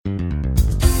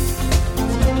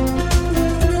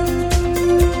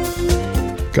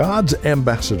God's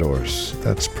ambassadors.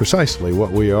 That's precisely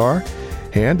what we are.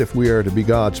 And if we are to be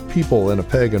God's people in a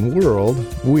pagan world,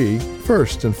 we,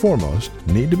 first and foremost,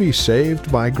 need to be saved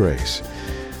by grace.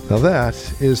 Now that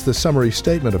is the summary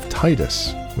statement of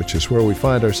Titus, which is where we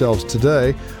find ourselves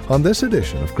today on this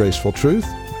edition of Graceful Truth.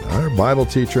 Our Bible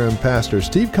teacher and pastor,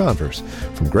 Steve Converse,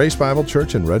 from Grace Bible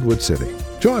Church in Redwood City.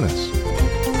 Join us.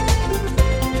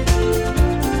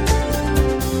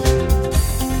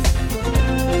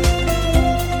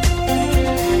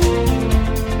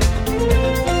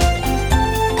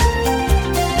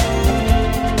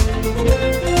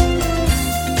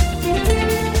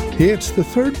 It's the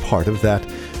third part of that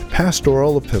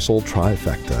pastoral epistle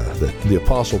trifecta that the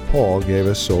Apostle Paul gave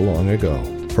us so long ago.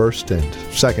 1st and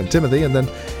 2nd Timothy, and then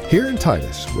here in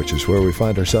Titus, which is where we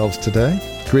find ourselves today.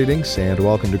 Greetings and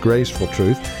welcome to Graceful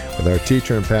Truth with our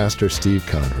teacher and pastor, Steve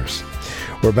Converse.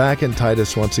 We're back in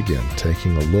Titus once again,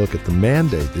 taking a look at the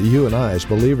mandate that you and I as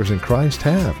believers in Christ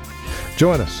have.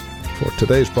 Join us for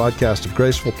today's broadcast of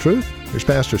Graceful Truth. Here's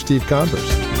Pastor Steve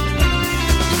Converse.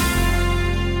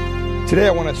 Today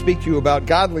I want to speak to you about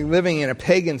godly living in a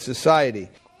pagan society.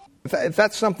 If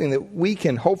that's something that we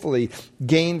can hopefully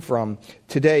gain from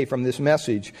today, from this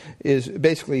message, is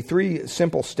basically 3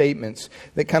 simple statements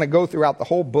that kind of go throughout the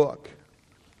whole book.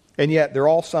 And yet they're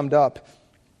all summed up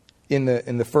in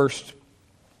the first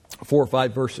 4 or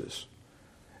 5 verses.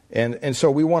 And so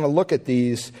we want to look at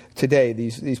these today,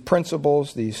 these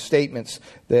principles, these statements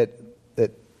that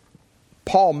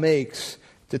Paul makes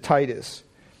to Titus.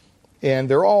 And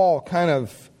they're all kind of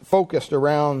focused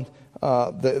around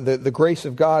the grace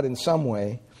of God in some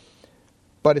way.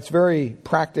 But it's very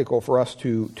practical for us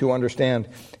to understand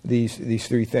these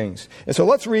 3 things. And so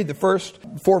let's read the first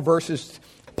 4 verses.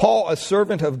 Paul, a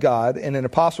servant of God and an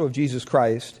apostle of Jesus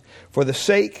Christ, for the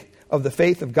sake of the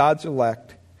faith of God's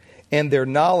elect and their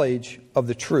knowledge of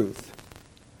the truth,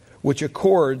 which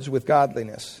accords with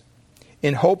godliness,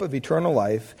 in hope of eternal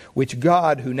life, which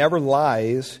God, who never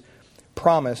lies,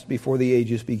 promised before the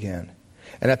ages began,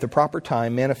 and at the proper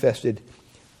time manifested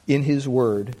in his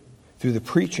word through the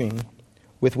preaching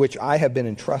with which I have been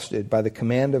entrusted by the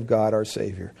command of God our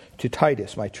Savior. To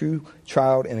Titus, my true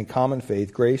child and in common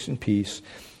faith, grace and peace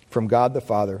from God the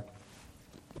Father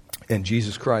and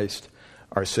Jesus Christ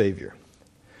our Savior.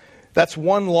 That's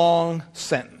one long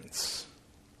sentence.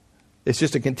 It's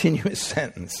just a continuous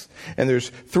sentence. And there's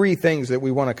 3 things that we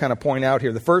want to kind of point out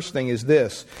here. The first thing is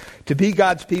this: to be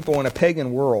God's people in a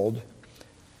pagan world,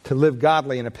 to live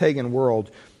godly in a pagan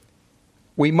world,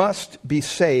 we must be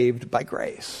saved by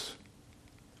grace.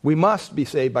 We must be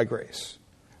saved by grace.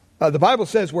 The Bible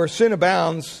says where sin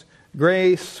abounds,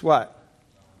 grace, what?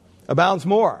 Abounds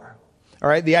more. All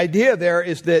right, the idea there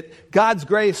is that God's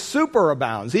grace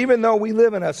superabounds. Even though we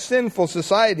live in a sinful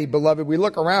society, beloved, we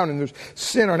look around and there's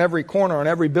sin on every corner, on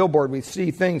every billboard. We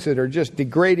see things that are just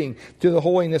degrading to the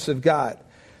holiness of God.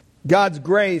 God's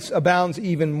grace abounds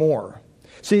even more.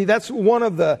 See, that's one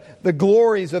of the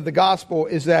glories of the gospel,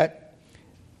 is that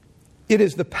it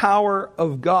is the power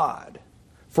of God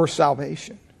for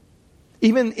salvation.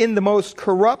 Even in the most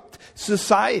corrupt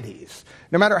societies,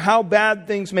 no matter how bad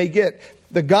things may get,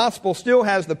 the gospel still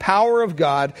has the power of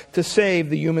God to save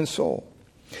the human soul.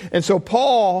 And so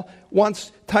Paul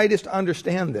wants Titus to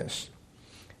understand this.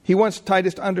 He wants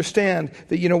Titus to understand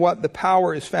that, you know what, the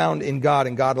power is found in God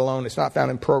and God alone. It's not found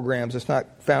in programs. It's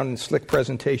not found in slick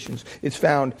presentations. It's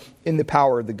found in the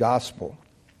power of the gospel.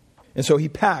 And so he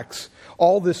packs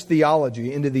all this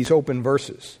theology into these open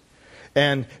verses.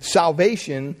 And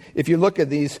salvation, if you look at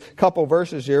these couple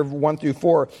verses here, 1 through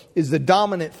 4, is the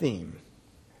dominant theme.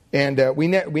 And we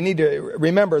need to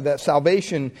remember that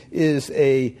salvation is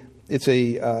a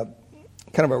kind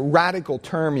of a radical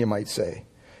term, you might say.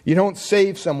 You don't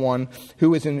save someone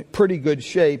who is in pretty good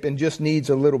shape and just needs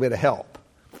a little bit of help.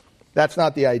 That's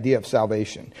not the idea of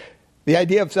salvation. The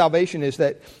idea of salvation is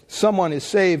that someone is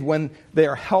saved when they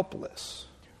are helpless,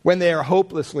 when they are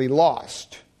hopelessly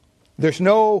lost. There's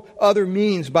no other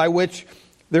means by which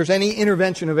there's any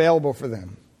intervention available for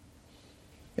them.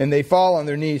 And they fall on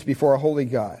their knees before a holy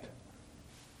God.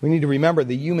 We need to remember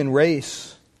the human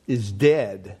race is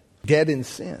dead in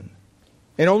sin.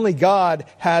 And only God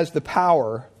has the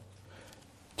power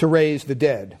to raise the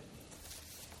dead.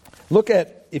 Look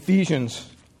at Ephesians,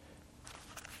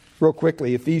 real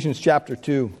quickly, Ephesians chapter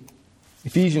 2.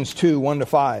 Ephesians 2,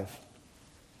 1-5.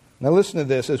 Now listen to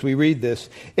this as we read this.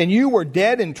 And you were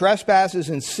dead in trespasses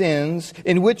and sins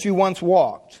in which you once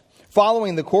walked,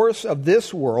 following the course of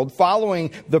this world,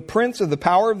 following the prince of the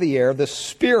power of the air, the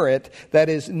spirit that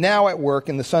is now at work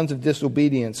in the sons of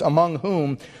disobedience, among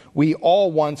whom we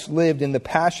all once lived in the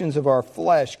passions of our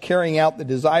flesh, carrying out the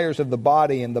desires of the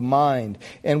body and the mind,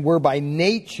 and were by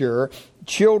nature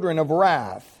children of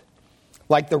wrath,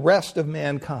 like the rest of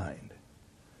mankind.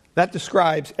 That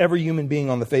describes every human being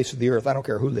on the face of the earth. I don't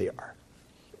care who they are.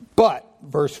 But,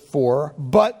 verse 4,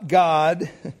 but God,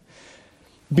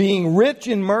 being rich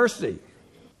in mercy,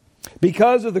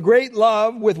 because of the great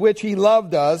love with which He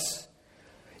loved us,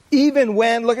 even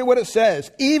when, look at what it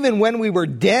says, even when we were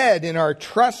dead in our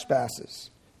trespasses,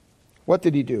 what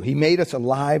did He do? He made us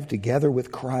alive together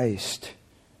with Christ.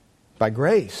 By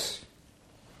grace,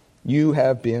 you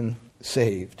have been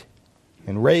saved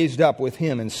and raised up with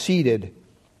Him and seated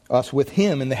us with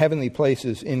Him in the heavenly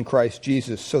places in Christ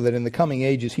Jesus, so that in the coming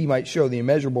ages He might show the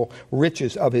immeasurable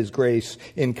riches of His grace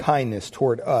in kindness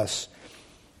toward us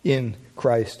in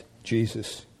Christ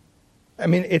Jesus. I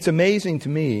mean, it's amazing to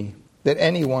me that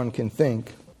anyone can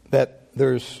think that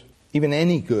there's even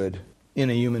any good in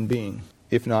a human being,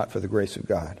 if not for the grace of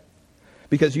God.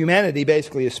 Because humanity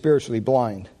basically is spiritually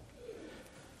blind.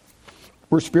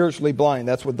 We're spiritually blind.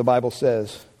 That's what the Bible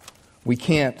says. We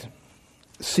can't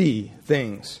see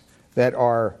things that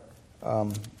are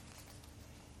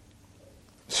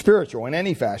spiritual in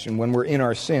any fashion when we're in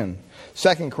our sin.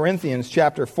 2 Corinthians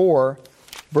chapter 4,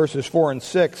 verses 4 and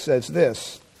 6 says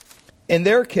this: in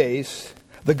their case,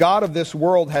 the God of this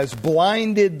world has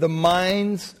blinded the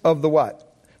minds of the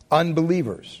what?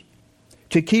 Unbelievers,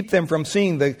 to keep them from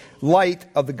seeing the light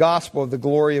of the gospel of the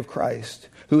glory of Christ,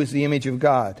 who is the image of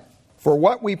God. For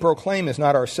what we proclaim is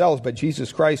not ourselves, but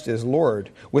Jesus Christ as Lord,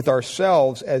 with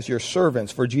ourselves as your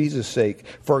servants for Jesus' sake.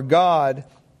 For God,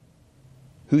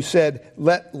 who said,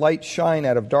 let light shine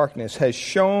out of darkness, has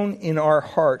shone in our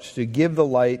hearts to give the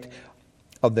light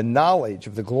of the knowledge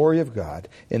of the glory of God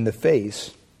in the face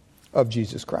of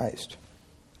Jesus Christ.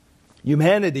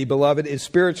 Humanity, beloved, is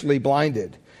spiritually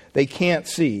blinded. They can't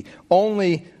see.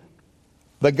 Only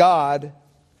the God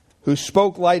who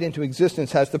spoke light into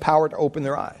existence has the power to open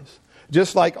their eyes.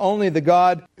 Just like only the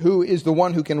God who is the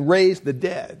one who can raise the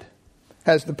dead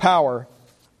has the power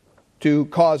to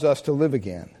cause us to live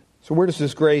again. So where does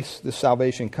this grace, this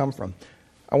salvation come from?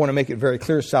 I want to make it very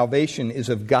clear. Salvation is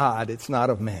of God. It's not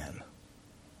of man.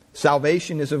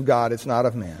 Salvation is of God. It's not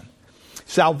of man.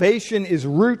 Salvation is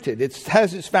rooted. It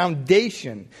has its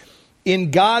foundation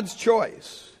in God's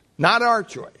choice, not our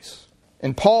choice.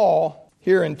 And Paul,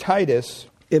 here in Titus,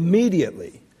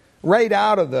 immediately, right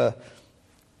out of the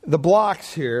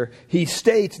blocks here, he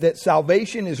states that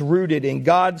salvation is rooted in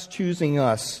God's choosing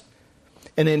us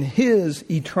and in His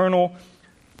eternal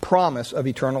promise of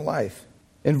eternal life.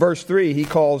 In verse 3, he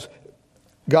calls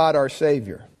God our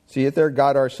Savior. See it there?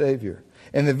 God our Savior.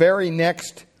 In the very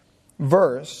next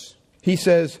verse, he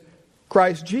says,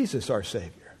 Christ Jesus our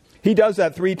Savior. He does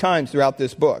that 3 times throughout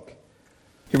this book.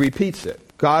 He repeats it.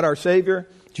 God our Savior,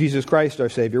 Jesus Christ our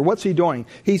Savior. What's he doing?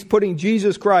 He's putting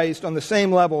Jesus Christ on the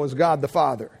same level as God the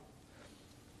Father.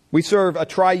 We serve a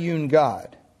triune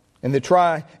God. And the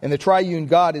triune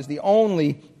God is the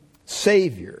only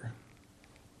Savior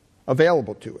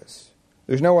available to us.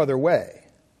 There's no other way.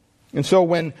 And so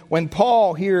when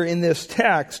Paul here in this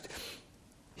text,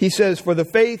 he says, for the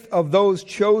faith of those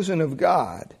chosen of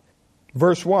God.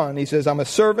 Verse 1, he says, I'm a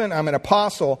servant, I'm an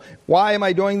apostle. Why am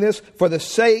I doing this? For the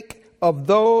sake of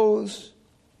those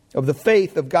of the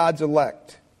faith of God's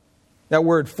elect. That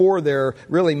word for there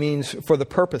really means for the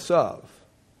purpose of.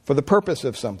 For the purpose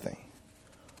of something.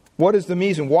 What is the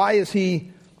reason? Why is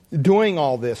he doing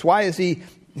all this? Why is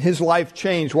his life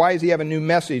changed? Why does he have a new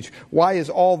message? Why is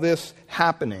all this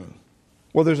happening?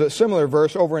 Well, there's a similar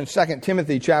verse over in 2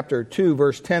 Timothy chapter 2,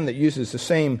 verse 10 that uses the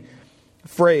same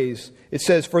phrase. It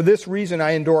says, for this reason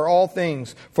I endure all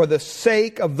things for the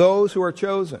sake of those who are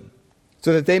chosen,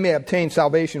 so that they may obtain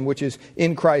salvation which is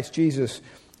in Christ Jesus,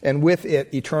 and with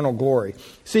it eternal glory.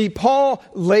 See, Paul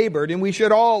labored, and we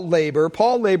should all labor.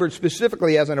 Paul labored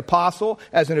specifically as an apostle,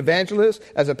 as an evangelist,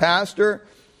 as a pastor,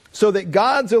 so that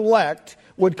God's elect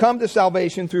would come to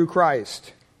salvation through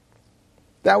Christ.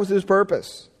 That was his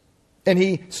purpose. And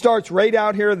he starts right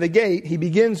out here at the gate. He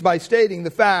begins by stating the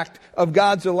fact of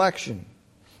God's election.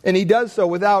 And he does so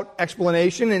without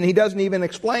explanation, and he doesn't even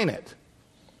explain it.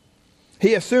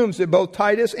 He assumes that both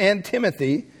Titus and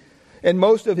Timothy and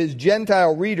most of his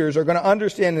Gentile readers are going to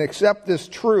understand and accept this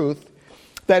truth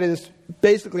that is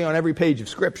basically on every page of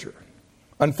Scripture.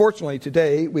 Unfortunately,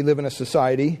 today we live in a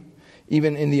society,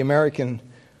 even in the American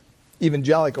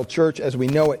evangelical church as we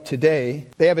know it today,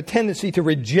 they have a tendency to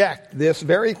reject this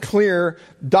very clear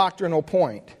doctrinal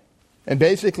point. And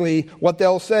basically what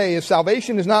they'll say is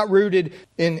salvation is not rooted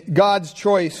in God's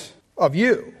choice of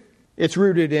you. It's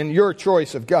rooted in your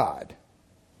choice of God.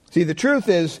 See, the truth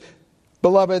is,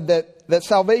 beloved, that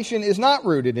salvation is not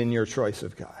rooted in your choice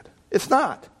of God. It's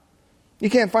not. You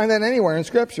can't find that anywhere in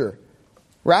Scripture.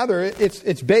 Rather,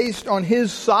 it's based on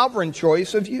His sovereign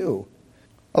choice of you.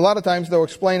 A lot of times they'll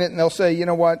explain it and they'll say, you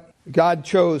know what? God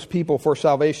chose people for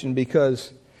salvation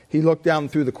because He looked down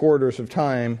through the corridors of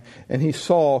time and He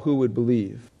saw who would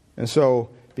believe. And so,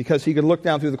 because He could look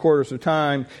down through the corridors of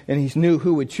time and He knew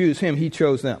who would choose Him, He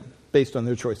chose them based on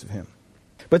their choice of Him.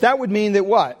 But that would mean that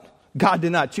what? God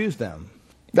did not choose them.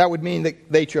 That would mean that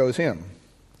they chose Him.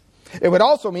 It would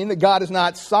also mean that God is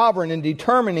not sovereign in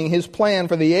determining His plan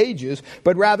for the ages,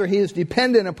 but rather He is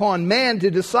dependent upon man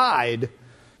to decide.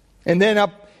 And then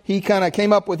He kind of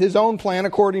came up with His own plan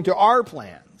according to our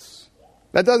plans.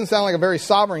 That doesn't sound like a very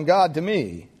sovereign God to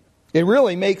me. It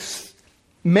really makes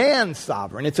man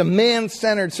sovereign. It's a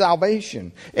man-centered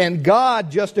salvation. And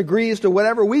God just agrees to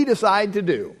whatever we decide to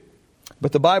do.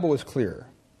 But the Bible is clear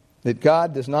that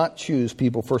God does not choose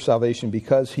people for salvation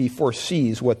because He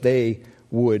foresees what they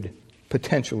would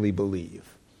potentially believe.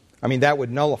 I mean, that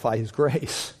would nullify His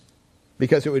grace,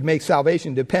 because it would make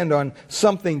salvation depend on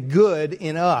something good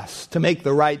in us to make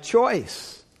the right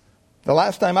choice. The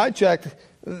last time I checked,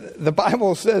 the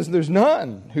Bible says there's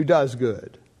none who does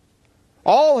good.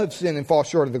 All have sinned and fall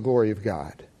short of the glory of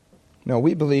God. No,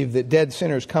 we believe that dead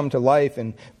sinners come to life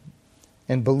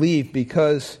and believe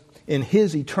because in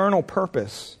His eternal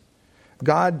purpose,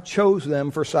 God chose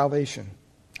them for salvation.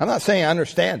 I'm not saying I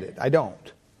understand it. I don't.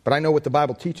 But I know what the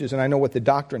Bible teaches, and I know what the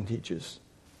doctrine teaches.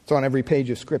 It's on every page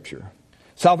of Scripture.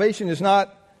 Salvation is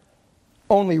not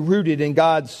only rooted in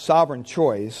God's sovereign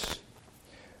choice,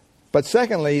 but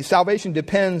secondly, salvation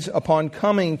depends upon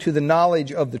coming to the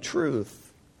knowledge of the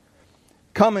truth.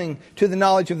 Coming to the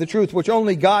knowledge of the truth, which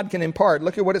only God can impart.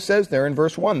 Look at what it says there in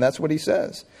verse 1. That's what he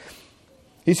says.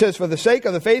 He says, for the sake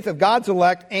of the faith of God's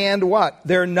elect and what?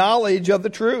 Their knowledge of the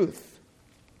truth.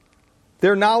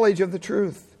 Their knowledge of the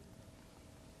truth.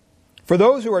 For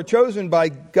those who are chosen by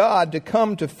God to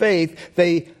come to faith,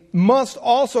 they must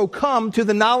also come to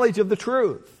the knowledge of the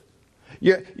truth.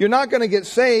 You're not going to get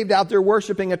saved out there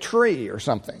worshiping a tree or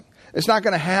something. It's not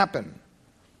going to happen.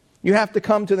 You have to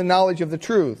come to the knowledge of the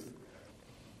truth.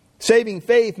 Saving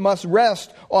faith must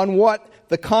rest on what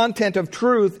the content of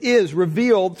truth is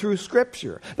revealed through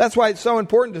Scripture. That's why it's so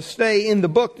important to stay in the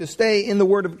book, to stay in the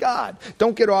Word of God.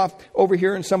 Don't get off over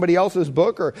here in somebody else's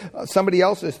book or somebody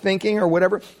else's thinking or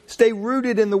whatever. Stay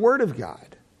rooted in the Word of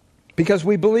God. Because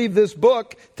we believe this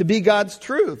book to be God's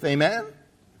truth. Amen?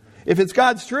 If it's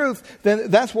God's truth,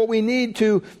 then that's what we need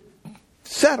to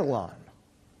settle on.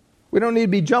 We don't need to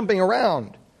be jumping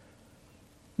around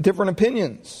different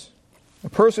opinions. A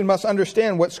person must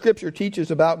understand what Scripture teaches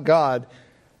about God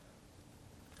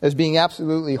as being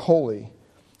absolutely holy,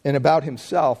 and about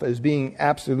himself as being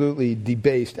absolutely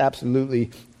debased, absolutely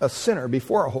a sinner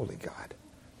before a holy God.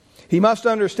 He must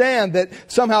understand that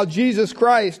somehow Jesus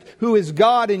Christ, who is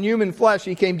God in human flesh,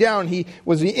 He came down, He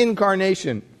was the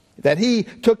incarnation, that He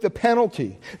took the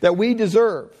penalty that we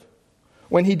deserve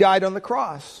when He died on the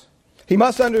cross. He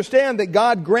must understand that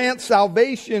God grants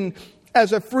salvation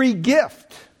as a free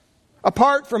gift,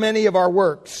 apart from any of our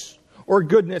works or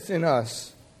goodness in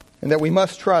us, and that we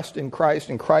must trust in Christ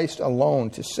and Christ alone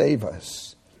to save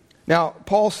us. Now,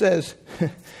 Paul says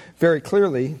very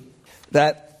clearly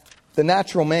that the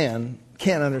natural man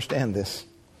can't understand this.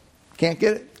 Can't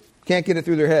get it. Can't get it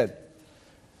through their head.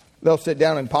 They'll sit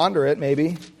down and ponder it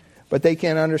maybe, but they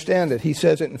can't understand it. He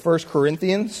says it in 1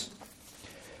 Corinthians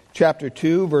chapter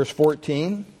 2, verse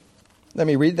 14. Let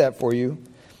me read that for you.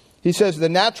 He says, the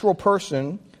natural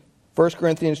person, 1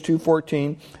 Corinthians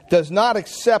 2:14, does not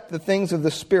accept the things of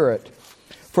the Spirit,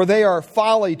 for they are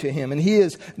folly to him, and he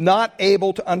is not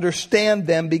able to understand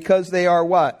them because they are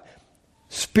what?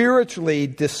 Spiritually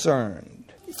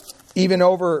discerned. Even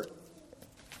over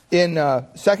in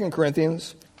 2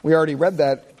 Corinthians, we already read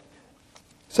that,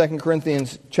 2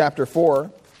 Corinthians chapter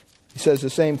 4, he says the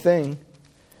same thing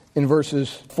in verses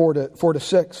 4 to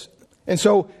 6. And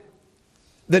so,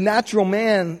 the natural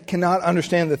man cannot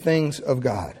understand the things of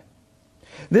God.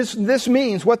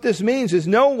 What this means is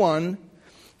no one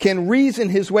can reason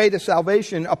his way to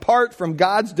salvation apart from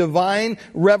God's divine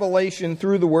revelation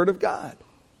through the Word of God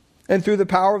and through the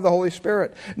power of the Holy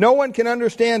Spirit. No one can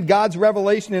understand God's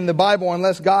revelation in the Bible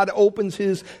unless God opens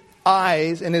his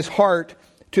eyes and his heart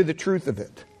to the truth of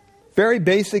it. Very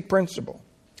basic principle.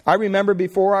 I remember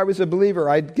before I was a believer,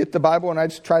 I'd get the Bible and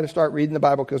I'd try to start reading the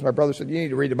Bible because my brother said, you need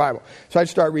to read the Bible. So I'd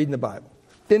start reading the Bible.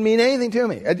 Didn't mean anything to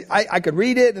me. I could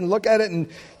read it and look at it, and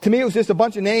to me it was just a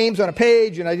bunch of names on a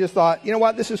page, and I just thought, you know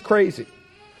what, this is crazy.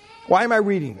 Why am I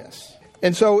reading this?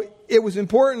 And so it was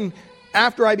important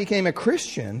after I became a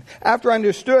Christian, after I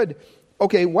understood,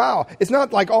 okay, wow, it's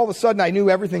not like all of a sudden I knew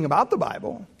everything about the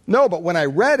Bible. No, but when I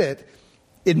read it,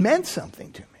 it meant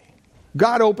something to me.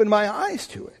 God opened my eyes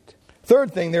to it.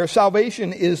 Third thing there,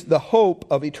 salvation is the hope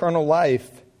of eternal life,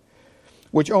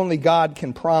 which only God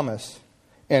can promise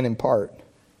and impart.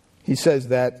 He says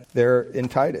that there in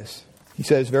Titus. He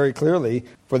says very clearly,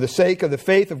 for the sake of the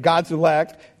faith of God's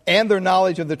elect and their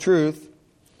knowledge of the truth,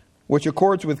 which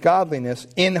accords with godliness,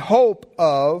 in hope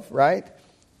of, right,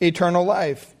 eternal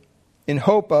life. In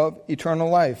hope of eternal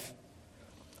life.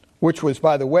 Which was,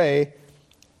 by the way,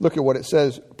 look at what it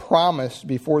says, promised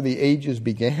before the ages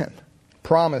began.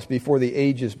 Promised before the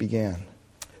ages began.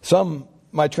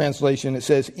 My translation, it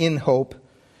says in hope.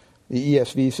 The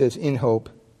ESV says in hope.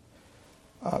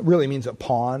 Really means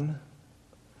upon.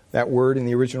 That word in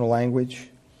the original language.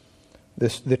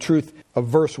 The truth of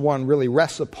verse 1 really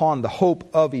rests upon the hope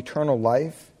of eternal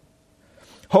life.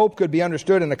 Hope could be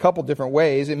understood in a couple different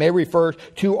ways. It may refer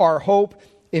to our hope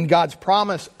in God's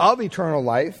promise of eternal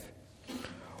life.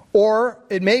 Or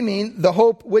it may mean the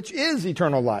hope which is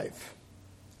eternal life.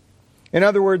 In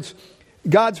other words,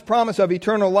 God's promise of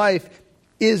eternal life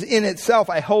is in itself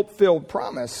a hope-filled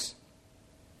promise.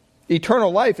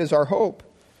 Eternal life is our hope.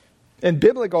 And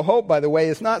biblical hope, by the way,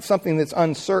 is not something that's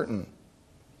uncertain.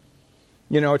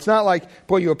 You know, it's not like,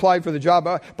 boy, you applied for the job.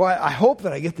 Boy, I hope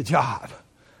that I get the job.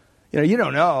 You know, you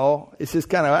don't know. It's just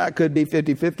kind of, it could be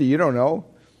 50-50. You don't know.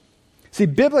 See,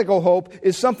 biblical hope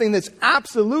is something that's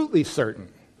absolutely certain,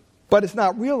 but it's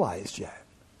not realized yet.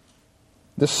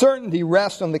 The certainty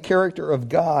rests on the character of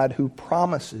God who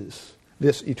promises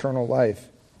this eternal life.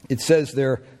 It says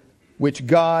there, which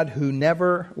God who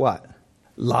never, what?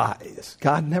 Lies.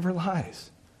 God never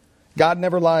lies. God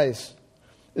never lies.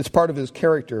 It's part of his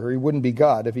character, or he wouldn't be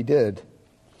God if he did.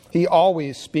 He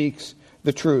always speaks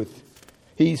the truth.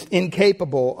 He's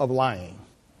incapable of lying.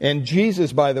 And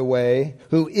Jesus, by the way,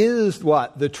 who is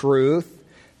what? The truth.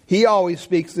 He always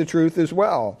speaks the truth as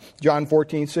well. John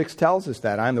 14:6 tells us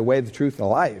that. I'm the way, the truth, and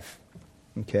the life.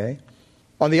 Okay?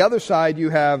 On the other side, you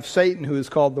have Satan, who is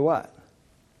called the what?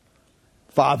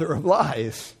 Father of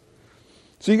lies.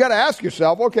 So you got to ask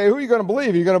yourself, okay, who are you going to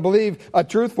believe? Are you going to believe a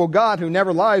truthful God who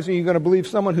never lies, or are you going to believe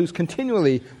someone who's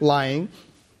continually lying,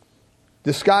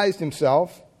 disguised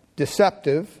himself,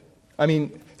 deceptive? I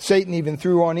mean, Satan even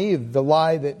threw on Eve the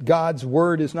lie that God's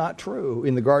word is not true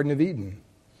in the Garden of Eden.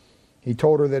 He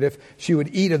told her that if she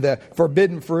would eat of the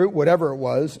forbidden fruit, whatever it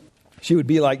was, she would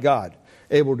be like God,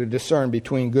 able to discern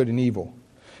between good and evil.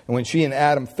 And when she and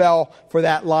Adam fell for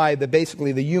that lie, that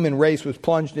basically the human race was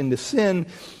plunged into sin,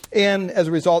 and as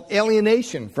a result,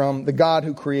 alienation from the God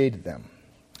who created them.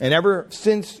 And ever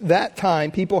since that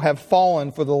time, people have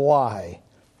fallen for the lie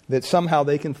that somehow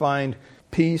they can find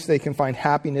peace, they can find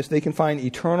happiness, they can find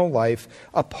eternal life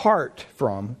apart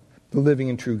from the living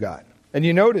and true God. And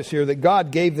you notice here that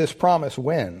God gave this promise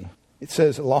when? It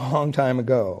says a long time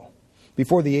ago,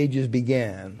 before the ages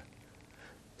began.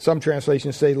 Some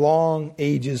translations say long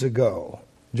ages ago.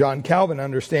 John Calvin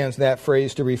understands that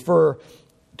phrase to refer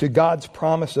to God's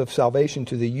promise of salvation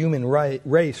to the human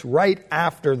race right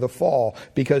after the fall,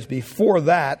 because before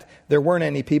that, there weren't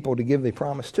any people to give the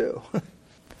promise to.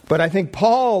 But I think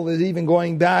Paul is even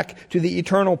going back to the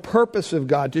eternal purpose of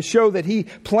God to show that he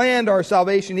planned our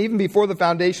salvation even before the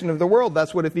foundation of the world.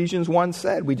 That's what Ephesians 1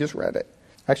 said. We just read it.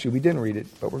 Actually, we didn't read it,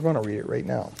 but we're going to read it right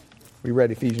now. We read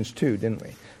Ephesians 2, didn't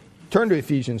we? Turn to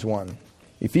Ephesians 1.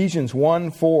 Ephesians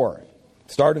 1:4.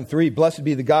 Start in 3. Blessed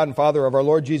be the God and Father of our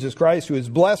Lord Jesus Christ, who has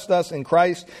blessed us in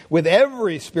Christ with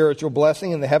every spiritual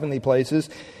blessing in the heavenly places,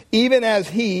 even as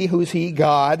he, who's he,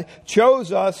 God,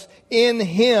 chose us in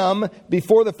him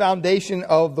before the foundation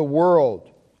of the world.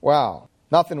 Wow.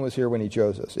 Nothing was here when he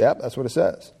chose us. Yep, that's what it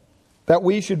says. That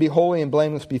we should be holy and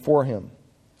blameless before him.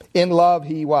 In love,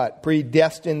 he what?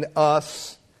 Predestined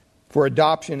us for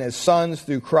adoption as sons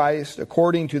through Christ,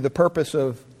 according to the purpose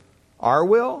of our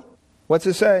will. What's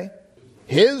it say?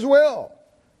 His will.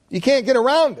 You can't get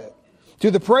around it.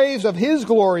 To the praise of his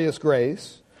glorious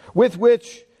grace, with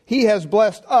which he has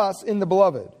blessed us in the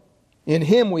beloved. In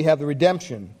him we have the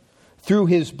redemption, through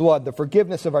his blood, the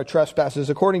forgiveness of our trespasses,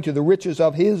 according to the riches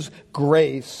of his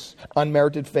grace,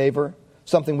 unmerited favor,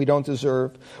 something we don't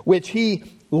deserve, which he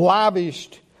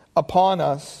lavished upon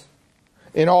us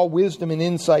in all wisdom and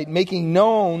insight, making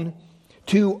known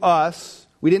to us.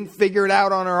 We didn't figure it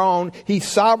out on our own. He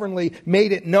sovereignly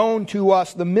made it known to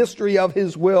us, the mystery of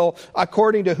his will,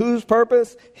 according to whose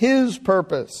purpose? His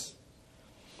purpose.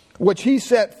 which he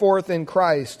set forth in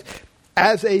Christ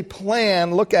as a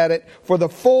plan, look at it, for the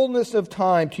fullness of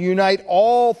time to unite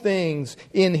all things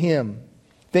in him,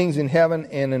 things in heaven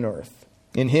and in earth.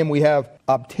 In him we have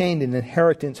obtained an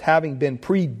inheritance, having been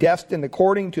predestined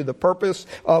according to the purpose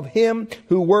of him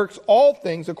who works all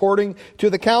things according to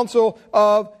the counsel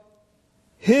of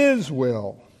his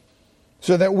will,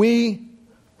 so that we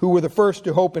who were the first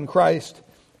to hope in Christ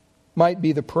might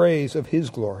be the praise of his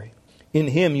glory. In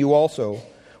him you also,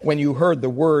 when you heard the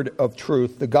word of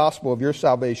truth, the gospel of your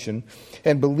salvation,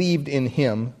 and believed in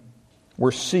him,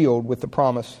 were sealed with the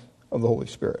promise of the Holy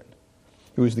Spirit,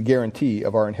 who is the guarantee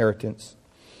of our inheritance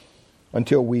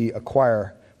until we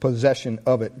acquire possession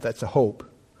of it. That's a hope.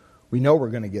 We know we're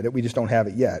going to get it. We just don't have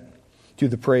it yet. To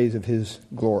the praise of his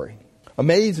glory.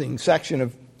 Amazing section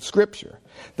of Scripture.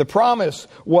 The promise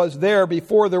was there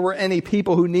before there were any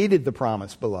people who needed the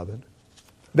promise, beloved.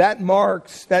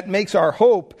 That makes our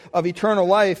hope of eternal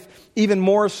life even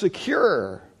more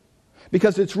secure,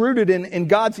 because it's rooted in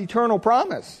God's eternal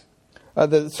promise.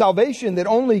 The salvation that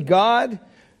only God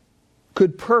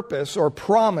could purpose or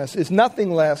promise is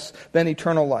nothing less than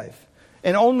eternal life.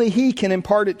 And only he can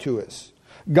impart it to us.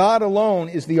 God alone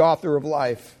is the author of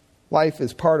life. Life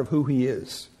is part of who he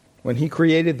is. When he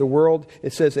created the world,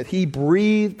 it says that he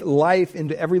breathed life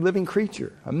into every living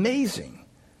creature. Amazing.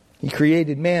 He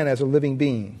created man as a living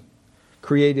being,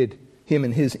 created him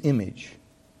in his image.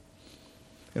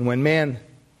 And when man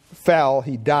fell,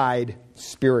 he died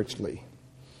spiritually.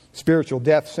 Spiritual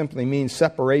death simply means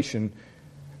separation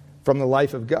from the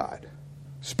life of God.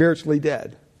 Spiritually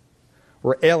dead.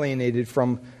 We're alienated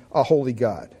from a holy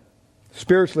God.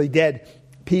 Spiritually dead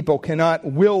people cannot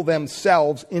will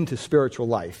themselves into spiritual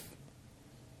life,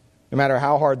 no matter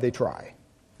how hard they try.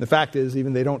 The fact is,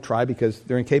 even they don't try because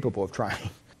they're incapable of trying.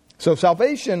 So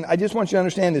salvation, I just want you to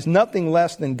understand, is nothing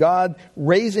less than God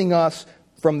raising us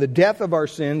from the death of our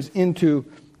sins into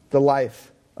the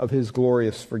life of his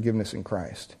glorious forgiveness in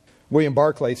Christ. William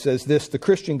Barclay says this: the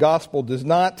Christian gospel does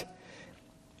not,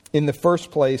 in the first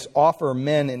place, offer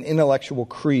men an intellectual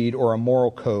creed or a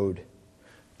moral code.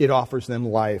 It offers them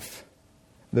life,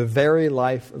 the very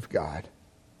life of God.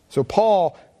 So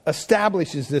Paul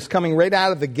establishes this coming right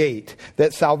out of the gate,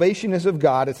 that salvation is of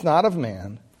God, it's not of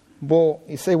man. Well,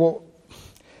 you say, well,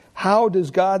 how does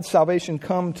God's salvation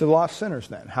come to lost sinners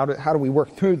then? How do we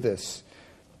work through this?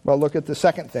 Well, look at the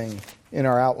second thing in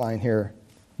our outline here.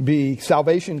 B,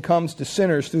 salvation comes to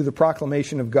sinners through the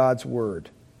proclamation of God's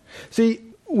word. See,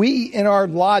 we in our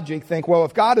logic think, well,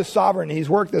 if God is sovereign and he's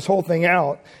worked this whole thing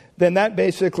out, then that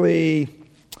basically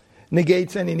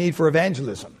negates any need for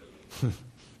evangelism.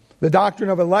 The doctrine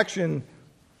of election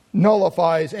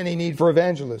nullifies any need for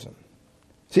evangelism.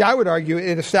 See, I would argue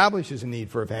it establishes a need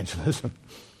for evangelism.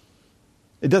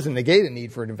 It doesn't negate a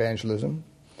need for evangelism.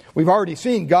 We've already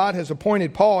seen God has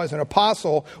appointed Paul as an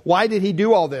apostle. Why did he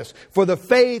do all this? For the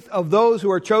faith of those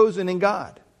who are chosen in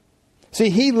God. See,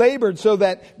 he labored so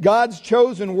that God's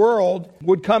chosen world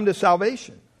would come to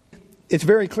salvation. It's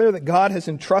very clear that God has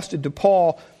entrusted to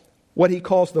Paul what he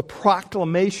calls the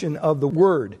proclamation of the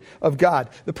Word of God.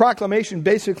 The proclamation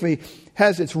basically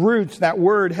has its roots, that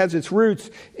word has its roots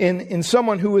in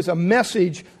someone who is a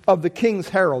message of the king's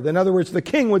herald. In other words, the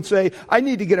king would say, I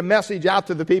need to get a message out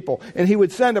to the people. And he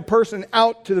would send a person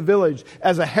out to the village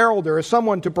as a heralder, as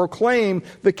someone to proclaim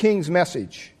the king's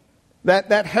message.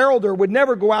 That heralder would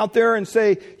never go out there and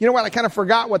say, you know what, I kind of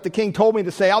forgot what the king told me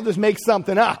to say, I'll just make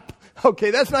something up.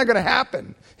 Okay, that's not going to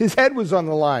happen. His head was on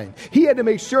the line. He had to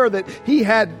make sure that he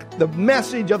had the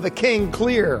message of the king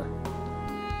clear.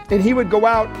 And he would go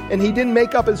out and he didn't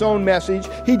make up his own message.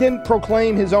 He didn't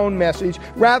proclaim his own message.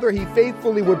 Rather, he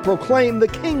faithfully would proclaim the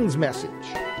king's message.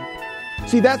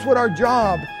 See, that's what our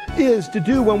job is to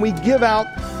do when we give out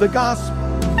the gospel.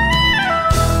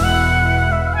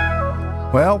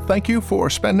 Well, thank you for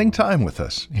spending time with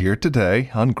us here today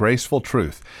on Graceful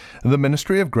Truth, the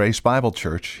ministry of Grace Bible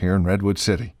Church here in Redwood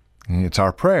City. It's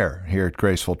our prayer here at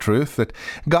Graceful Truth that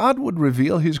God would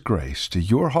reveal His grace to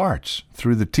your hearts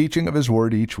through the teaching of His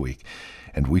Word each week.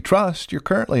 And we trust you're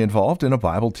currently involved in a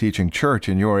Bible teaching church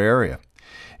in your area.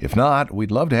 If not,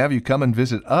 we'd love to have you come and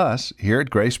visit us here at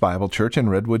Grace Bible Church in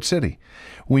Redwood City.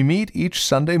 We meet each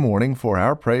Sunday morning for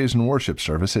our praise and worship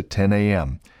service at 10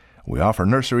 a.m. We offer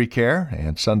nursery care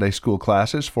and Sunday school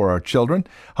classes for our children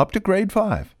up to grade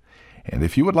 5. And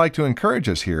if you would like to encourage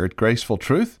us here at Graceful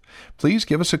Truth, please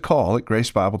give us a call at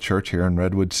Grace Bible Church here in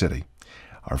Redwood City.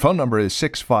 Our phone number is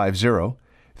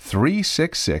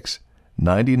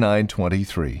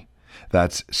 650-366-9923.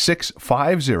 That's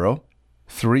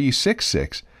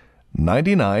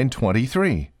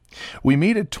 650-366-9923. We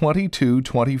meet at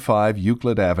 2225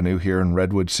 Euclid Avenue here in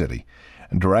Redwood City.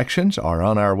 Directions are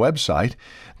on our website,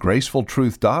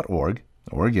 gracefultruth.org,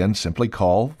 or again, simply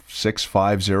call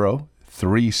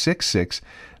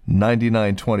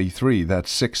 650-366-9923.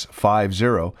 That's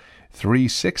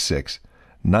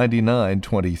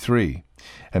 650-366-9923.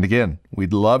 And again,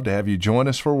 we'd love to have you join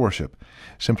us for worship.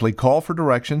 Simply call for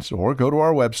directions or go to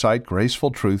our website,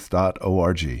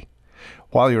 gracefultruth.org.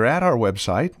 While you're at our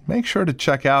website, make sure to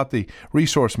check out the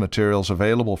resource materials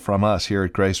available from us here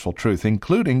at Graceful Truth,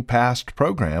 including past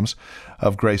programs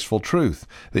of Graceful Truth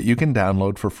that you can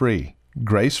download for free.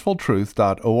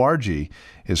 gracefultruth.org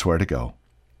is where to go.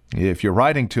 If you're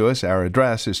writing to us, our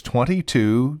address is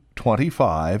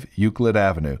 2225 Euclid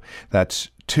Avenue. That's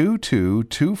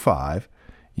 2225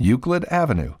 Euclid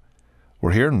Avenue.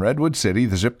 We're here in Redwood City.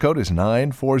 The zip code is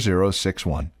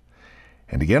 94061.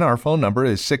 And again, our phone number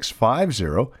is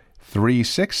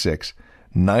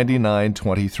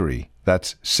 650-366-9923.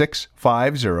 That's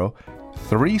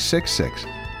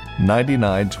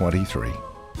 650-366-9923.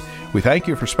 We thank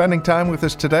you for spending time with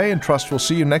us today and trust we'll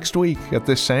see you next week at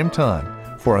this same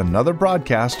time for another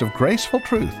broadcast of Graceful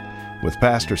Truth with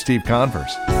Pastor Steve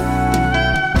Converse.